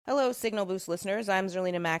Hello, Signal Boost listeners. I'm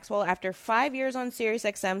Zerlina Maxwell. After 5 years on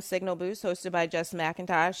SiriusXM Signal Boost, hosted by Jess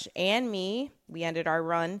McIntosh and me, we ended our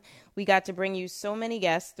run. We got to bring you so many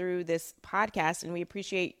guests through this podcast, and we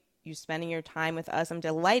appreciate you spending your time with us. I'm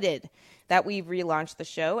delighted that we've relaunched the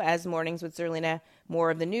show as Mornings with Zerlina.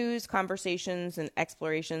 More of the news, conversations, and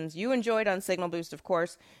explorations you enjoyed on Signal Boost, of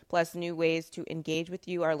course, plus new ways to engage with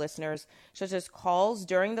you, our listeners, such as calls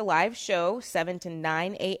during the live show, 7 to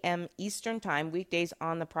 9 a.m. Eastern Time, weekdays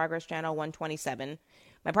on the Progress Channel 127.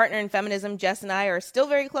 My partner in feminism, Jess, and I are still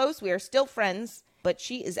very close. We are still friends, but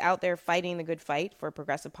she is out there fighting the good fight for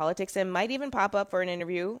progressive politics and might even pop up for an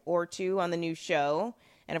interview or two on the new show.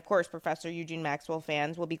 And of course, Professor Eugene Maxwell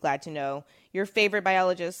fans will be glad to know your favorite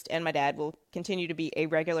biologist and my dad will continue to be a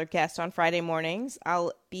regular guest on Friday mornings.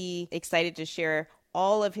 I'll be excited to share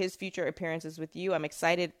all of his future appearances with you. I'm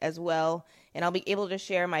excited as well. And I'll be able to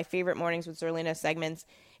share my favorite Mornings with Zerlina segments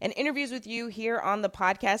and interviews with you here on the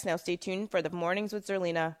podcast. Now stay tuned for the Mornings with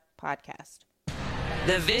Zerlina podcast.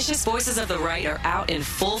 The vicious voices of the right are out in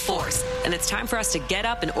full force, and it's time for us to get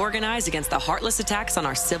up and organize against the heartless attacks on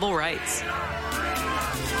our civil rights.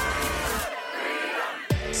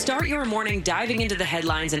 Start your morning diving into the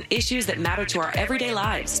headlines and issues that matter to our everyday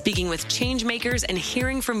lives, speaking with change makers and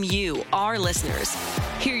hearing from you, our listeners.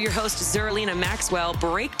 Hear your host, Zerlina Maxwell,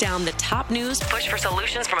 break down the top news, push for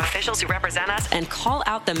solutions from officials who represent us, and call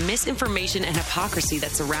out the misinformation and hypocrisy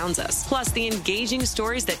that surrounds us. Plus, the engaging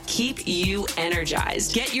stories that keep you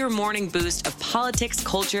energized. Get your morning boost of politics,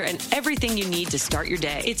 culture, and everything you need to start your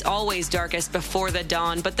day. It's always darkest before the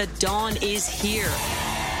dawn, but the dawn is here.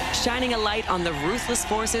 Shining a light on the ruthless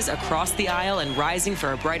forces across the aisle and rising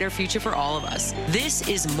for a brighter future for all of us. This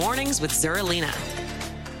is Mornings with Zerlina.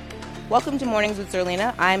 Welcome to Mornings with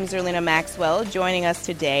Zerlina. I'm Zerlina Maxwell. Joining us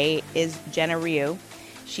today is Jenna Ryu.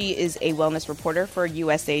 She is a wellness reporter for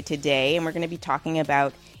USA Today, and we're going to be talking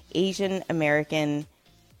about Asian American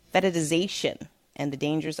fetishization and the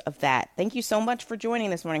dangers of that. Thank you so much for joining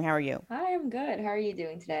this morning. How are you? Hi, I'm good. How are you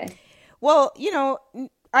doing today? Well, you know,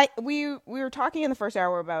 we were talking in the first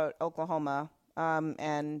hour about Oklahoma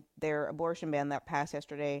and their abortion ban that passed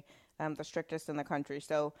yesterday, the strictest in the country.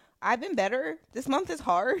 So I've been better. This month is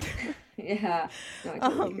hard. Yeah, no, I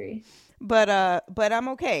totally agree. But I'm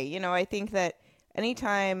okay. You know, I think that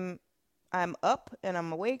anytime I'm up and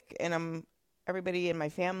I'm awake and everybody in my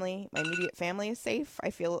family, my immediate family is safe,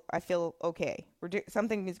 I feel okay.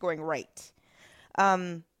 Something is going right.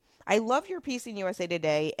 I love your piece in USA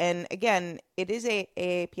Today, and again, it is a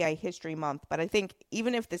AAPI History Month, but I think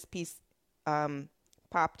even if this piece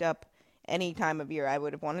popped up any time of year, I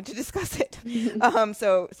would have wanted to discuss it.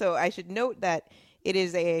 So I should note that it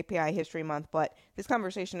is AAPI History Month, but this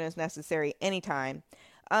conversation is necessary anytime.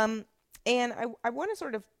 And I want to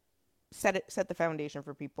sort of set the foundation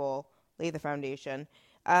for people, lay the foundation.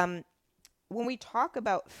 When we talk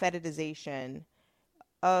about fetishization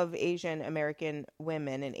of Asian American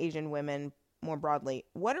women and Asian women more broadly,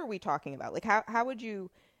 what are we talking about? Like how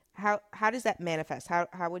does that manifest?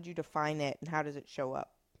 How would you define it, and how does it show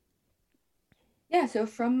up? Yeah, so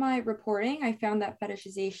from my reporting, I found that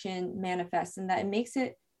fetishization manifests and that it makes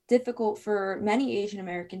it difficult for many Asian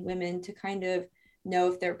American women to kind of know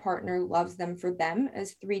if their partner loves them for them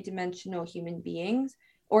as three-dimensional human beings,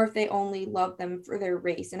 or if they only love them for their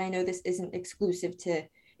race. And I know this isn't exclusive to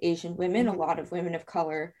Asian women. A lot of women of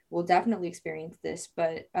color will definitely experience this.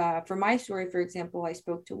 But for my story, for example, I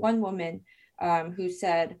spoke to one woman who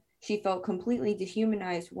said she felt completely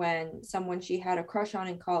dehumanized when someone she had a crush on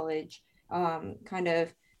in college kind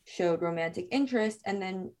of showed romantic interest. And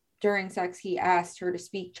then during sex, he asked her to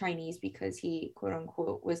speak Chinese because he, quote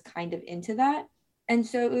unquote, was kind of into that. And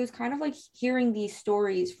so it was kind of like hearing these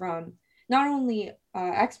stories from not only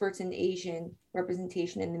experts in Asian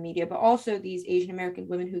representation in the media, but also these Asian American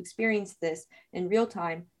women who experience this in real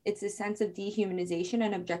time. It's a sense of dehumanization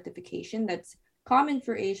and objectification that's common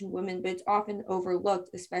for Asian women, but it's often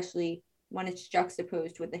overlooked, especially when it's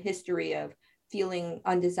juxtaposed with the history of feeling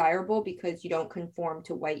undesirable because you don't conform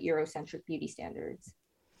to white Eurocentric beauty standards.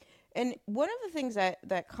 And one of the things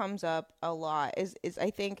that comes up a lot is I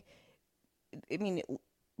think, I mean,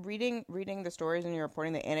 reading the stories and you're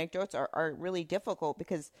reporting the anecdotes are really difficult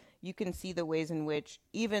because you can see the ways in which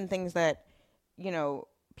even things that, you know,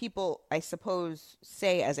 people, I suppose,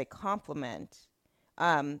 say as a compliment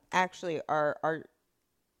actually are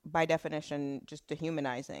by definition just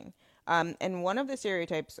dehumanizing. And one of the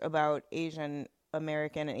stereotypes about Asian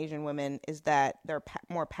American and Asian women is that they're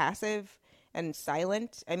more passive and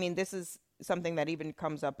silent. I mean, this is something that even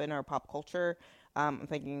comes up in our pop culture. I'm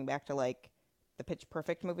thinking back to like the Pitch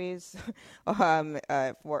Perfect movies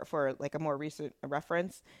for like a more recent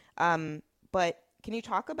reference. But can you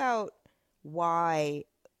talk about why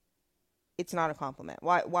it's not a compliment?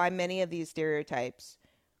 Why many of these stereotypes,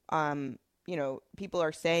 people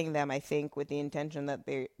are saying them, I think, with the intention that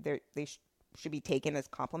they should be taken as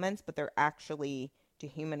compliments, but they're actually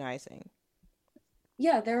dehumanizing.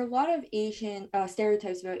 Yeah, there are a lot of Asian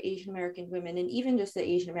stereotypes about Asian American women and even just the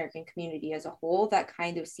Asian American community as a whole that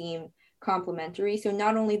kind of seem complementary. So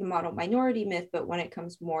not only the model minority myth, but when it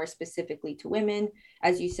comes more specifically to women,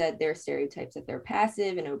 as you said, there are stereotypes that they're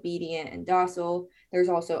passive and obedient and docile. There's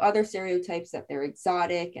also other stereotypes that they're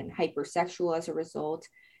exotic and hypersexual as a result.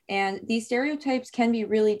 And these stereotypes can be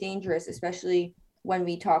really dangerous, especially when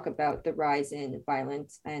we talk about the rise in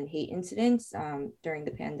violence and hate incidents during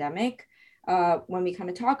the pandemic. When we kind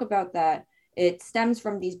of talk about that, it stems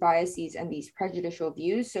from these biases and these prejudicial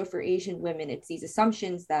views. So for Asian women, it's these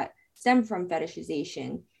assumptions that stem from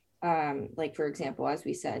fetishization, like, for example, as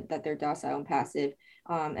we said, that they're docile and passive,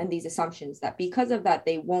 and these assumptions that because of that,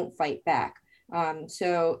 they won't fight back.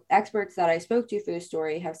 So experts that I spoke to for the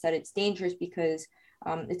story have said it's dangerous because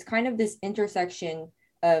it's kind of this intersection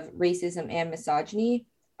of racism and misogyny.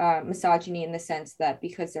 Misogyny in the sense that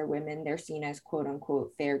because they're women, they're seen as quote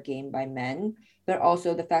unquote fair game by men, but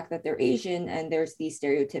also the fact that they're Asian and there's these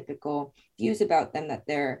stereotypical views about them that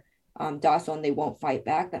they're docile and they won't fight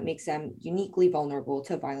back that makes them uniquely vulnerable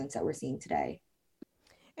to violence that we're seeing today.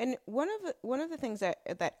 And one of the things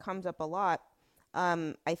that comes up a lot,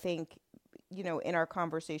 I think, in our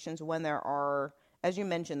conversations when there are, as you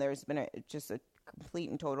mentioned, there's been just a complete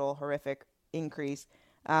and total horrific increase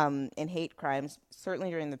in hate crimes. Certainly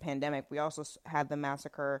during the pandemic, we also had the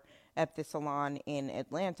massacre at the salon in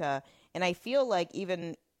Atlanta, and I feel like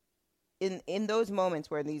even in those moments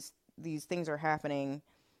where these things are happening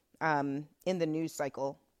in the news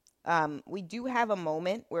cycle, we do have a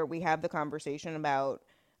moment where we have the conversation about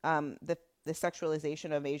the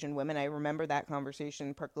sexualization of Asian women. I remember that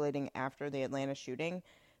conversation percolating after the Atlanta shooting.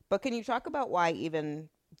 But can you talk about why even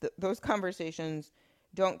those conversations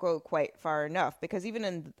don't go quite far enough? Because even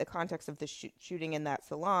in the context of the shooting in that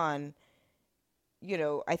salon,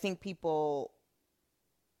 I think people,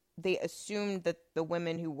 they assumed that the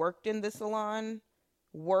women who worked in the salon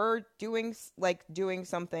were doing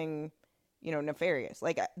something, nefarious.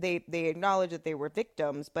 Like they acknowledged that they were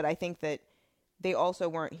victims, but I think that they also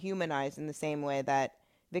weren't humanized in the same way that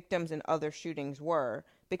victims in other shootings were,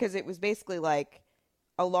 because it was basically like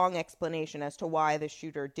a long explanation as to why the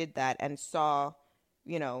shooter did that and saw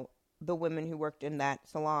the women who worked in that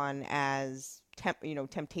salon as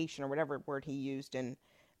temptation, or whatever word he used in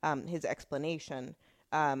his explanation.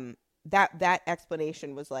 That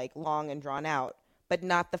explanation was like long and drawn out, but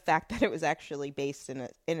not the fact that it was actually based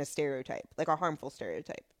in a stereotype, like a harmful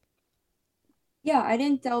stereotype. Yeah, I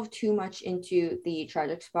didn't delve too much into the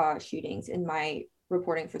tragic spa shootings in my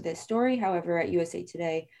reporting for this story. However, at USA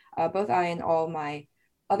Today, both I and all my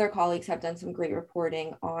other colleagues have done some great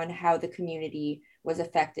reporting on how the community was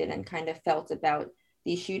affected and kind of felt about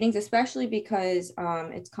these shootings, especially because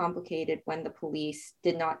it's complicated when the police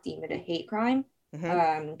did not deem it a hate crime.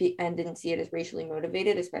 Mm-hmm. And didn't see it as racially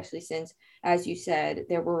motivated, especially since, as you said,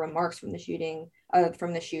 there were remarks from the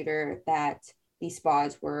shooter that these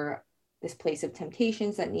spas were this place of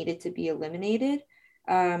temptations that needed to be eliminated.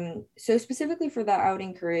 So specifically for that, I would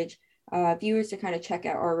encourage viewers to kind of check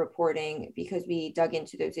out our reporting, because we dug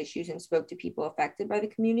into those issues and spoke to people affected by the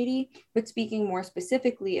community. But speaking more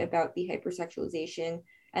specifically about the hypersexualization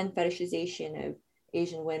and fetishization of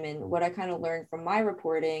Asian women, what I kind of learned from my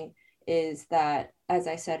reporting is that, as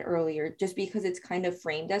I said earlier, just because it's kind of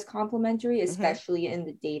framed as complimentary, especially in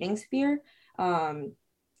the dating sphere,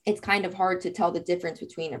 it's kind of hard to tell the difference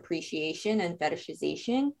between appreciation and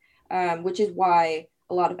fetishization, which is why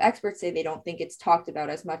a lot of experts say they don't think it's talked about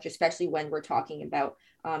as much, especially when we're talking about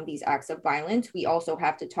these acts of violence. We also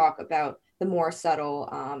have to talk about the more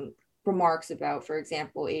subtle remarks about, for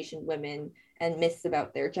example, Asian women and myths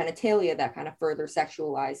about their genitalia that kind of further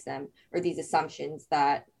sexualize them, or these assumptions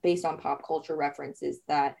that, based on pop culture references,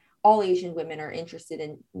 that all Asian women are interested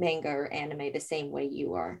in manga or anime the same way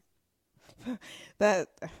you are. That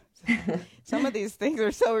some of these things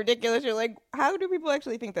are so ridiculous. You're like, how do people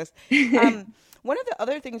actually think this? One of the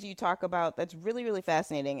other things you talk about that's really, really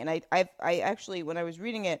fascinating, and I actually, when I was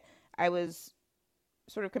reading it, I was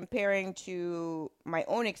sort of comparing to my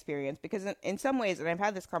own experience, because in some ways, and I've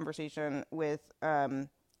had this conversation with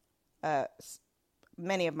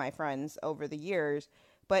many of my friends over the years,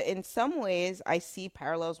 but in some ways, I see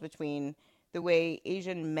parallels between the way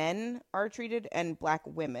Asian men are treated and Black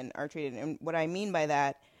women are treated. And what I mean by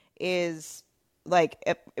that is, like,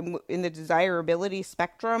 in the desirability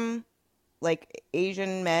spectrum, like,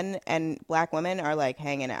 Asian men and Black women are like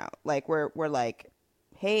hanging out. Like, we're like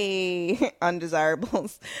hey,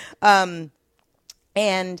 undesirables. And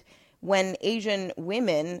when Asian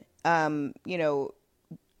women, have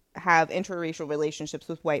interracial relationships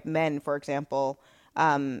with white men, for example,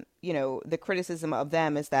 the criticism of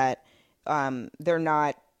them is that they're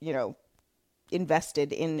not,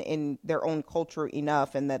 invested in their own culture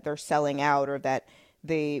enough, and that they're selling out, or that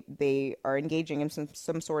they are engaging in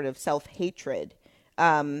some sort of self-hatred.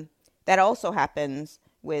 That also happens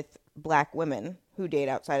with Black women who date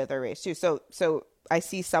outside of their race too. So I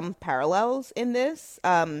see some parallels in this,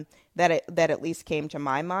 that at least came to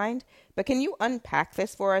my mind. But can you unpack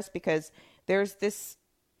this for us? Because there's this,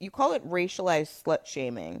 you call it racialized slut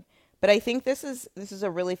shaming, but I think this is a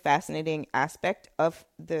really fascinating aspect of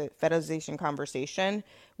the fetishization conversation,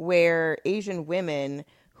 where Asian women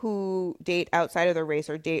who date outside of their race,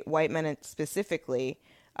 or date white men specifically,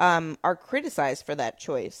 are criticized for that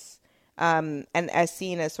choice, and as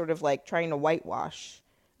seen as sort of like trying to whitewash,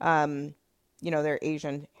 their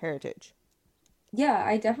Asian heritage. Yeah,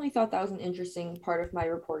 I definitely thought that was an interesting part of my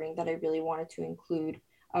reporting that I really wanted to include.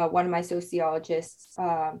 One of my sociologists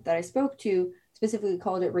that I spoke to specifically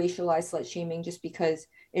called it racialized slut shaming, just because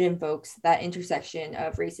it invokes that intersection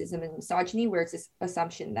of racism and misogyny, where it's this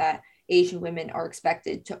assumption that Asian women are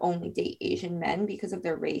expected to only date Asian men because of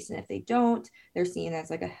their race. And if they don't, they're seen as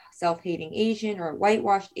like a self-hating Asian or a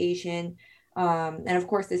whitewashed Asian. And of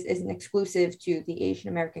course, this isn't exclusive to the Asian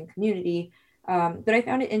American community. But I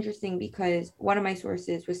found it interesting because one of my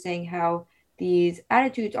sources was saying how these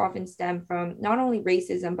attitudes often stem from not only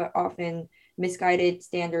racism, but often misguided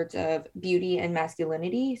standards of beauty and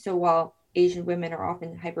masculinity. So while Asian women are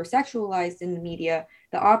often hypersexualized in the media,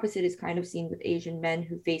 the opposite is kind of seen with Asian men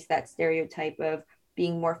who face that stereotype of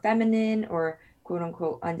being more feminine or quote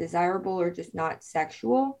unquote undesirable or just not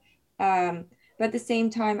sexual. But at the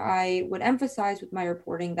same time, I would emphasize with my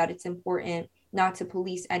reporting that it's important not to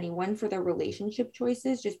police anyone for their relationship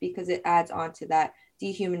choices, just because it adds on to that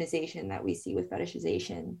dehumanization that we see with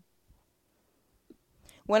fetishization.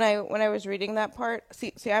 When I was reading that part,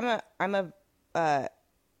 see, I'm a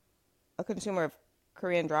consumer of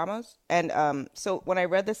Korean dramas, and so when I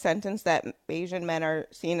read the sentence that Asian men are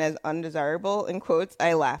seen as undesirable in quotes,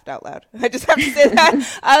 I laughed out loud. I just have to say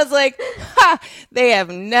that. I was like, ha, they have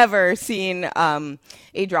never seen a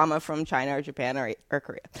drama from China or Japan or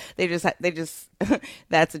Korea. They just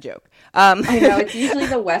that's a joke. I know, it's usually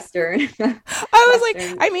the Western. I was like,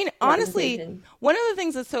 I mean, honestly, one of the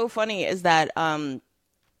things that's so funny is that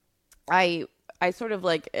I sort of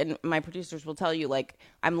like, and my producers will tell you, like,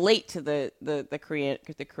 I'm late to the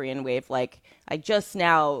Korean wave. Like, I just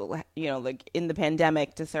now, like in the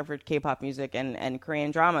pandemic, discovered K-pop music and Korean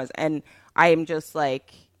dramas, and I am just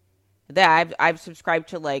like that. I've subscribed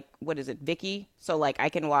to, like, what is it, Viki? So like I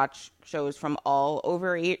can watch shows from all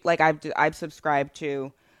over. Like I've subscribed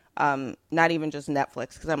to not even just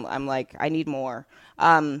Netflix, because I'm like, I need more.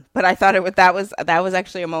 But I thought that was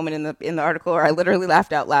actually a moment in the article where I literally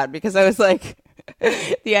laughed out loud, because I was like,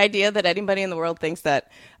 the idea that anybody in the world thinks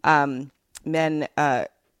that men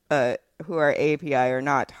who are API are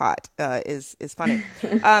not hot is funny.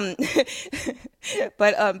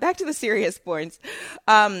 But back to the serious points.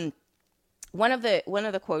 One of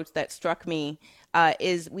the quotes that struck me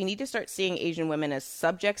is, we need to start seeing Asian women as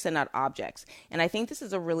subjects and not objects. And I think this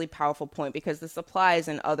is a really powerful point, because this applies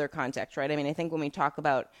in other contexts, right? I mean, I think when we talk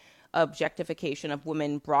about objectification of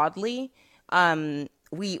women broadly,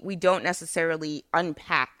 we don't necessarily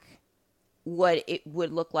unpack what it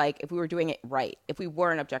would look like if we were doing it right, if we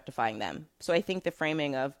weren't objectifying them. So I think the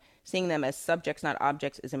framing of seeing them as subjects, not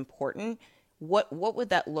objects, is important. What would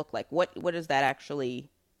that look like? What does that actually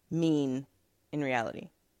mean in reality?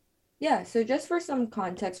 Yeah, so just for some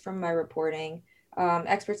context from my reporting,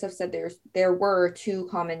 experts have said there were two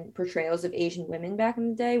common portrayals of Asian women back in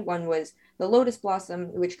the day. One was the Lotus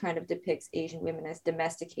Blossom, which kind of depicts Asian women as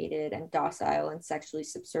domesticated and docile and sexually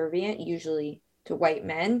subservient, usually to white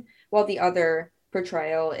men, while the other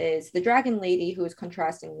portrayal is the Dragon Lady, who is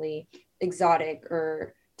contrastingly exotic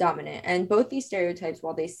or dominant. And both these stereotypes,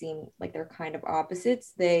 while they seem like they're kind of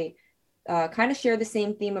opposites, they kind of share the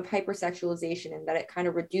same theme of hypersexualization, in that it kind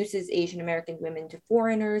of reduces Asian American women to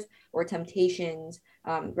foreigners or temptations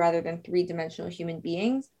rather than three-dimensional human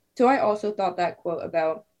beings. So I also thought that quote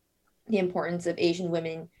about the importance of Asian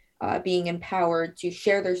women being empowered to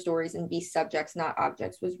share their stories and be subjects, not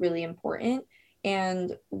objects, was really important.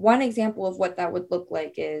 And one example of what that would look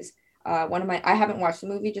like is I haven't watched the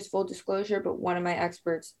movie, just full disclosure, but one of my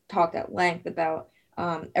experts talked at length about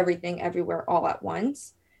Everything Everywhere All at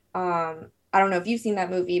Once. I don't know if you've seen that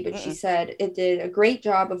movie, but she said it did a great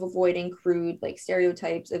job of avoiding crude like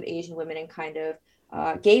stereotypes of Asian women and kind of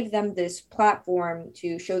gave them this platform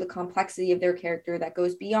to show the complexity of their character that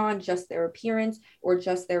goes beyond just their appearance or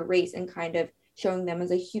just their race, and kind of showing them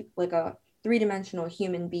as like a three-dimensional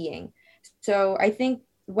human being. So I think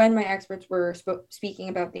when my experts were speaking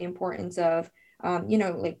about the importance of,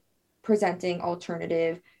 like presenting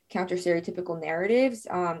alternative counter stereotypical narratives,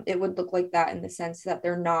 it would look like that in the sense that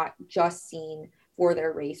they're not just seen for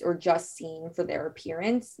their race or just seen for their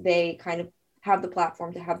appearance. They kind of have the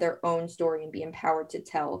platform to have their own story and be empowered to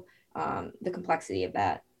tell the complexity of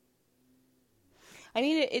that. I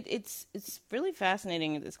mean, it's really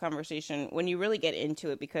fascinating, this conversation, when you really get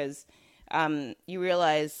into it, because you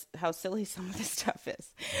realize how silly some of this stuff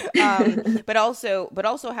is, but also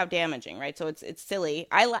how damaging, right? So it's silly.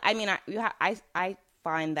 I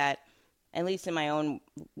find that, at least in my own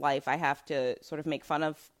life, I have to sort of make fun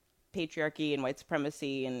of patriarchy and white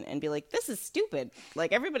supremacy and be like, this is stupid.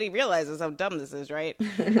 Like, everybody realizes how dumb this is, right?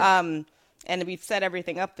 And we've set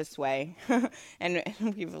everything up this way, and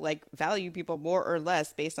we've like value people more or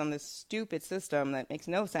less based on this stupid system that makes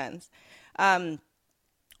no sense. One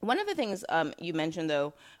of the things you mentioned,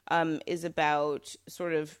 though, is about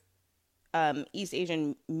sort of East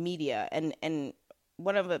Asian media, and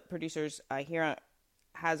one of the producers here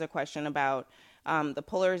has a question about the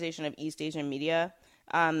polarization of East Asian media,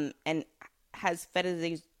 and has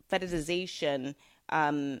fetishization,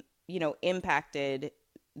 impacted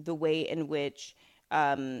the way in which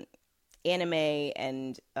anime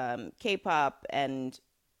and K-pop and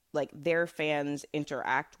like their fans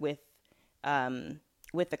interact with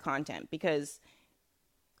the content. Because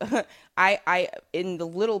I in the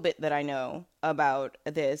little bit that I know about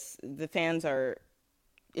this, the fans are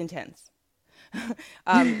intense.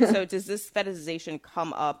 So does this fetishization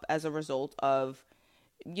come up as a result of,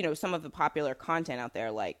 some of the popular content out there,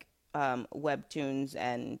 like webtoons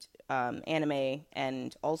and anime,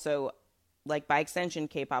 and also, like, by extension,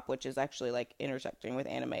 K-pop, which is actually like intersecting with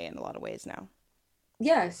anime in a lot of ways now?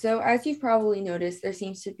 Yeah, so as you've probably noticed, there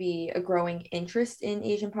seems to be a growing interest in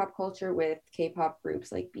Asian pop culture, with K-pop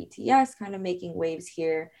groups like BTS kind of making waves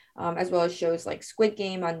here, as well as shows like Squid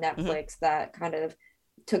Game on Netflix that kind of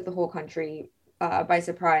took the whole country by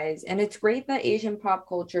surprise. And it's great that Asian pop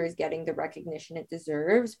culture is getting the recognition it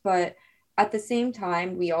deserves, but at the same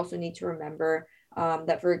time, we also need to remember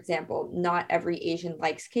that, for example, not every Asian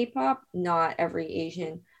likes K-pop, not every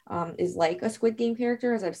Asian is like a Squid Game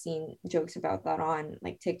character, as I've seen jokes about that on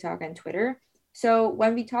like TikTok and Twitter. So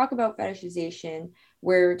when we talk about fetishization,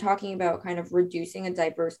 we're talking about kind of reducing a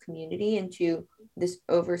diverse community into this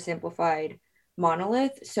oversimplified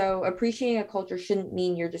monolith. So appreciating a culture shouldn't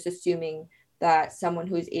mean you're just assuming that someone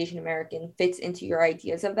who's Asian American fits into your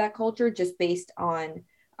ideas of that culture just based on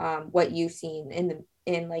what you've seen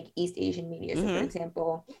in like East Asian media. So for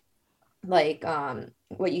example, like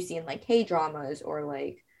what you see in like K-dramas, or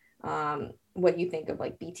like what you think of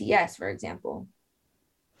like BTS, for example.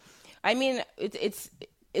 I mean, it's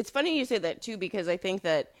funny you say that too, because I think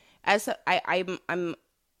that I'm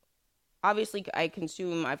obviously,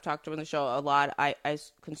 I've talked on the show a lot. I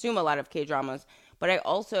consume a lot of K-dramas, but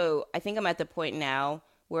I think I'm at the point now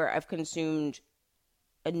where I've consumed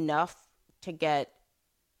enough to get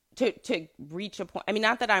to reach a point. I mean,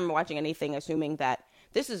 not that I'm watching anything assuming that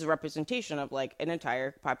this is a representation of like an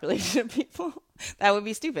entire population of people. That would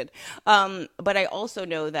be stupid. But I also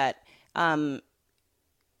know that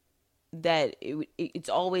it's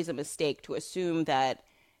always a mistake to assume that,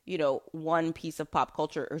 one piece of pop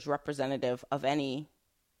culture is representative of any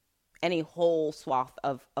whole swath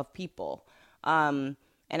of people. And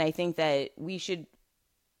I think that we should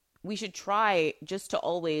try just to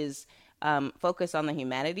always focus on the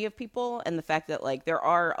humanity of people, and the fact that like there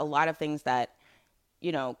are a lot of things that,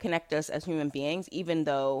 connect us as human beings, even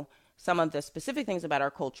though some of the specific things about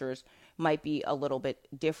our cultures might be a little bit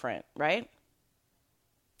different, right?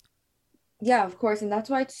 Yeah, of course. And that's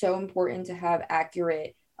why it's so important to have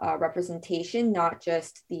accurate representation, not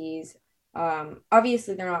just these.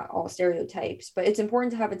 Obviously, they're not all stereotypes, but it's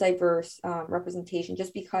important to have a diverse representation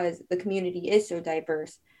just because the community is so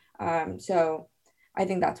diverse. So I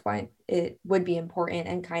think that's why it would be important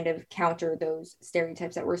and kind of counter those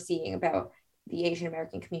stereotypes that we're seeing about the Asian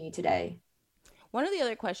American community today. One of the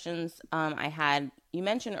other questions I had, you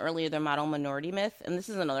mentioned earlier the model minority myth, and this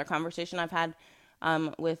is another conversation I've had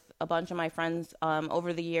with a bunch of my friends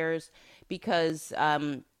over the years, because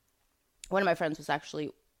one of my friends was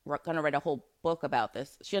actually going to write a whole book about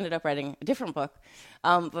this. She ended up writing a different book,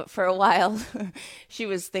 but for a while she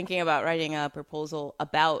was thinking about writing a proposal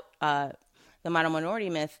about the model minority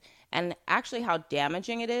myth, and actually how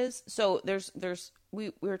damaging it is. So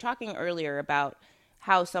we were talking earlier about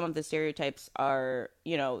how some of the stereotypes are,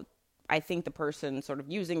 I think the person sort of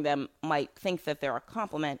using them might think that they're a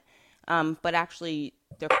compliment, but actually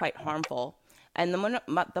they're quite harmful. And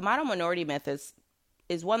the model minority myth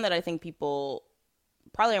is one that I think people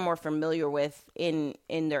probably are more familiar with in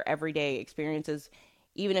their everyday experiences,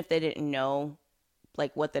 even if they didn't know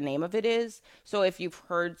like what the name of it is. So if you've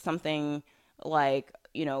heard something like,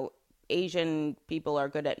 Asian people are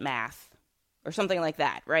good at math or something like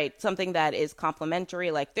that, right? Something that is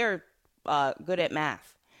complimentary, like they're good at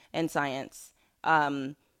math and science.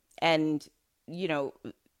 And,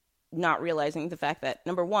 not realizing the fact that,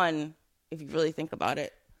 number one, if you really think about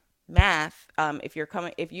it, math, if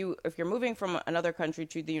you're moving from another country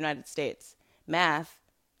to the United States, math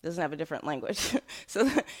doesn't have a different language. So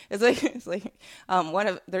there's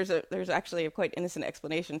actually a quite innocent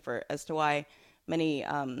explanation as to why many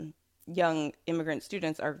young immigrant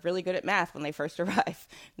students are really good at math when they first arrive.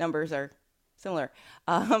 Numbers are similar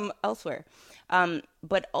elsewhere.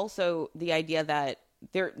 But also the idea that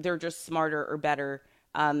they're just smarter or better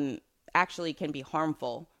actually can be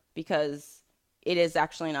harmful, because it is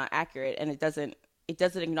actually not accurate, and it doesn't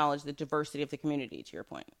acknowledge the diversity of the community, to your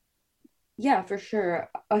point. Yeah, for sure.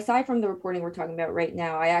 Aside from the reporting we're talking about right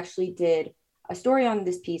now, I actually did a story on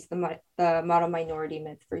this piece, the model minority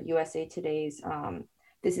myth, for USA Today's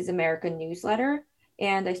This Is America newsletter.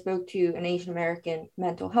 And I spoke to an Asian American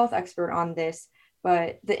mental health expert on this.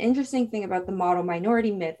 But the interesting thing about the model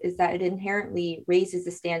minority myth is that it inherently raises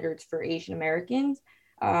the standards for Asian Americans.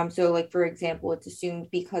 So like, for example, it's assumed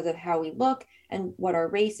because of how we look and what our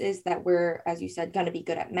race is that we're, as you said, going to be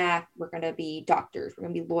good at math. We're going to be doctors. We're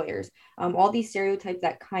going to be lawyers. All these stereotypes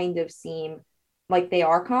that kind of seem like they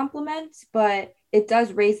are compliments, but it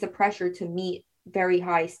does raise the pressure to meet very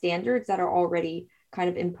high standards that are already kind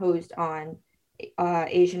of imposed on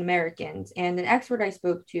Asian Americans. And an expert I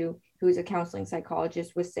spoke to, who is a counseling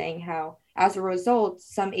psychologist, was saying how, as a result,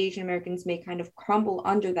 some Asian Americans may kind of crumble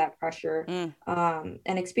under that pressure and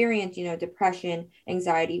experience, depression,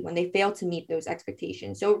 anxiety when they fail to meet those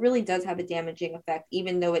expectations. So it really does have a damaging effect,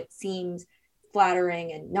 even though it seems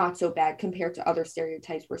flattering and not so bad compared to other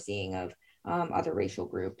stereotypes we're seeing of other racial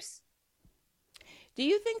groups. Do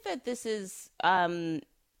you think that this is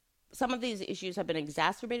some of these issues have been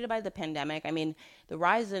exacerbated by the pandemic? I mean, the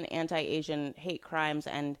rise in anti-Asian hate crimes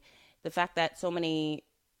and the fact that so many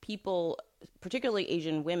people, particularly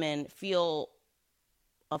Asian women, feel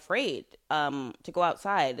afraid to go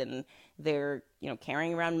outside, and they're,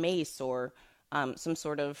 carrying around mace or some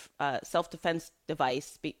sort of self-defense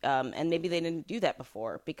device, and maybe they didn't do that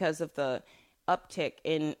before because of the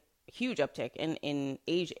huge uptick in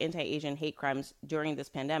anti-Asian hate crimes during this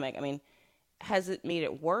pandemic. I mean, has it made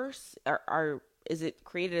it worse? Is it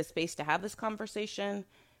created a space to have this conversation?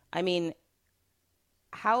 I mean,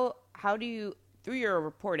 how do you, through your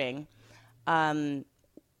reporting,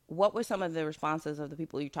 what were some of the responses of the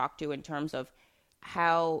people you talked to in terms of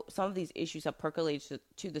how some of these issues have percolated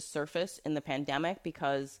to the surface in the pandemic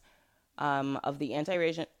because of the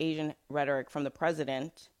anti-Asian rhetoric from the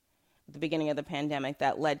president at the beginning of the pandemic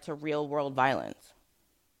that led to real world violence?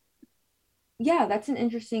 Yeah, that's an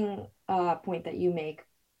interesting point that you make.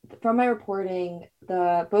 From my reporting,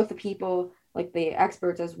 both the people, like the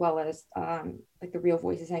experts, as well as like the Real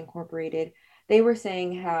Voices Incorporated, they were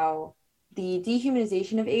saying how the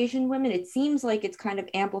dehumanization of Asian women, it seems like it's kind of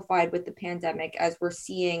amplified with the pandemic, as we're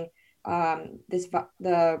seeing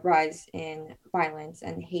the rise in violence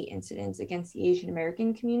and hate incidents against the Asian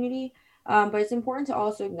American community. But it's important to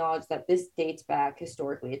also acknowledge that this dates back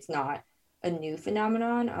historically. It's not a new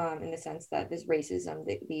phenomenon in the sense that this racism,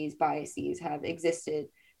 these biases have existed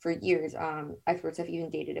for years. Experts have even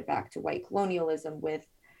dated it back to white colonialism with,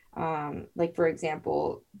 like, for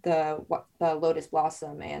example, the lotus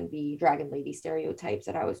blossom and the dragon lady stereotypes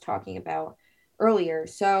that I was talking about earlier.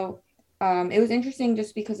 So it was interesting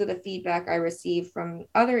just because of the feedback I received from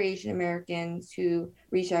other Asian Americans who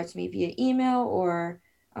reached out to me via email or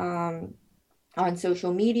on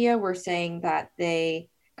social media, were saying that they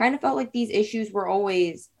kind of felt like these issues were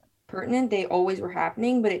always pertinent. They always were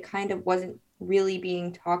happening, but it kind of wasn't really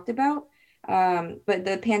being talked about. But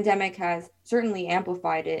the pandemic has certainly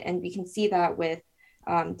amplified it. And we can see that with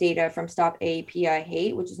data from Stop AAPI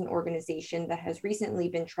Hate, which is an organization that has recently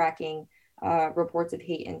been tracking reports of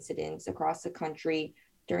hate incidents across the country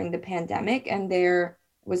during the pandemic. And there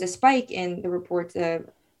was a spike in the reports of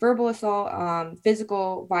verbal assault,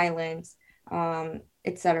 physical violence,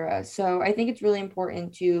 etc. So I think it's really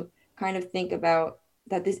important to kind of think about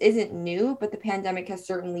that this isn't new, but the pandemic has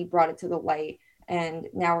certainly brought it to the light. And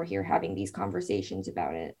now we're here having these conversations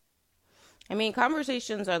about it. I mean,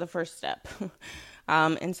 conversations are the first step.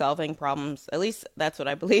 in solving problems. At least that's what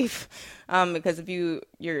I believe. Because if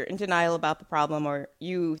you're in denial about the problem, or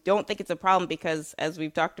you don't think it's a problem because, as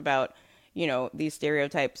we've talked about, these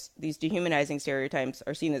stereotypes, these dehumanizing stereotypes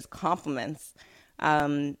are seen as compliments,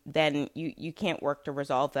 then you can't work to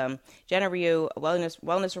resolve them. Jenna Ryu, a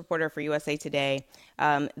wellness reporter for USA Today.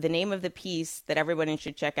 The name of the piece that everyone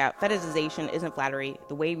should check out, Fetishization Isn't Flattery,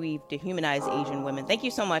 The Way We've Dehumanized Asian Women. Thank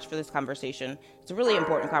you so much for this conversation. It's a really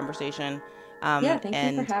important conversation. Thank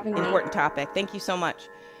you for having me. Important topic. Thank you so much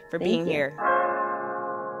for being here.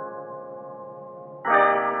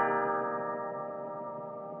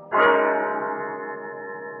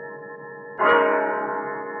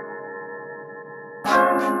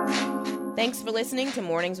 Thanks for listening to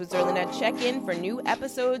Mornings with Zerlina. Check in for new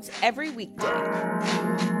episodes every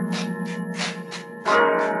weekday.